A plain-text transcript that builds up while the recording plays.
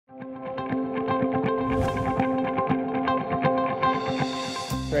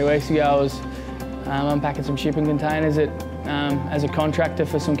3 weeks ago, I was unpacking some shipping containers as a contractor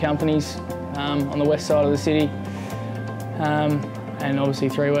for some companies on the west side of the city. And obviously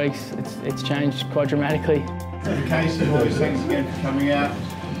 3 weeks, it's changed quite dramatically. Casey, boys, thanks again for coming out.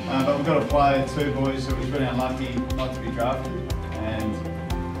 But we've got a player, 2 boys, who was really unlucky not to be drafted.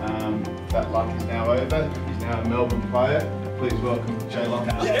 And that luck is now over. He's now a Melbourne player. Please welcome Jay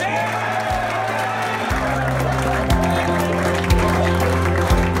Lockhart.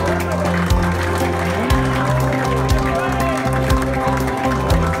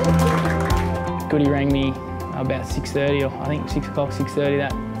 Goody rang me about 6:30, or I think 6 o'clock, 6:30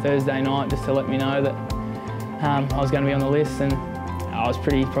 that Thursday night, just to let me know that I was going to be on the list, and I was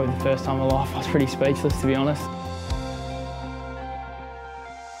probably the first time in my life, I was pretty speechless, to be honest.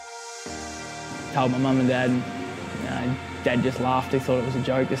 Told my mum and dad, and Dad just laughed. He thought it was a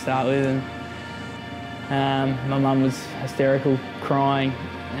joke to start with, and my mum was hysterical, crying,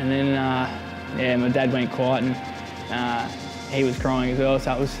 and then yeah, my dad went quiet, and he was crying as well,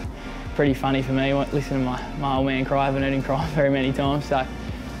 so it was pretty funny for me listening to my old man cry. I haven't heard him cry very many times, so.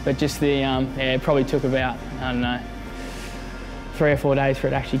 But just the, yeah, it probably took about, I don't know, 3 or 4 days for it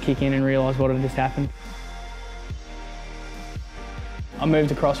to actually kick in and realise what had just happened. I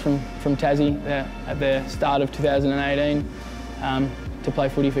moved across from Tassie at the start of 2018 to play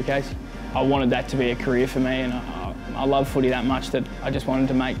footy for Casey. I wanted that to be a career for me, and I love footy that much that I just wanted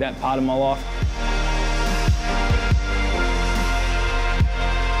to make that part of my life.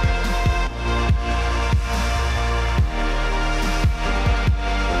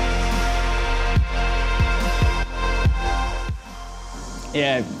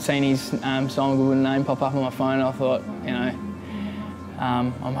 Yeah, seen his Simon Goodwin name pop up on my phone, I thought, you know,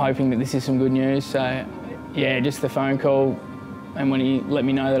 I'm hoping that this is some good news. So, yeah, just the phone call, and when he let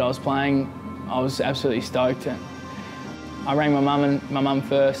me know that I was playing, I was absolutely stoked. I rang my mum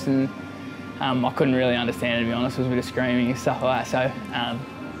first, and I couldn't really understand it, to be honest. There was a bit of screaming and stuff like that. So,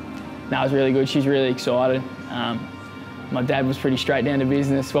 that was really good. She's really excited. My dad was pretty straight down to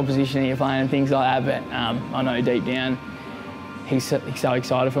business, what position are you playing and things like that, but I know deep down he's so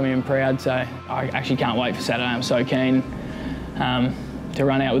excited for me and proud, so I actually can't wait for Saturday. I'm so keen to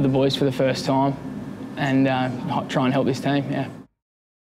run out with the boys for the first time and try and help this team, yeah.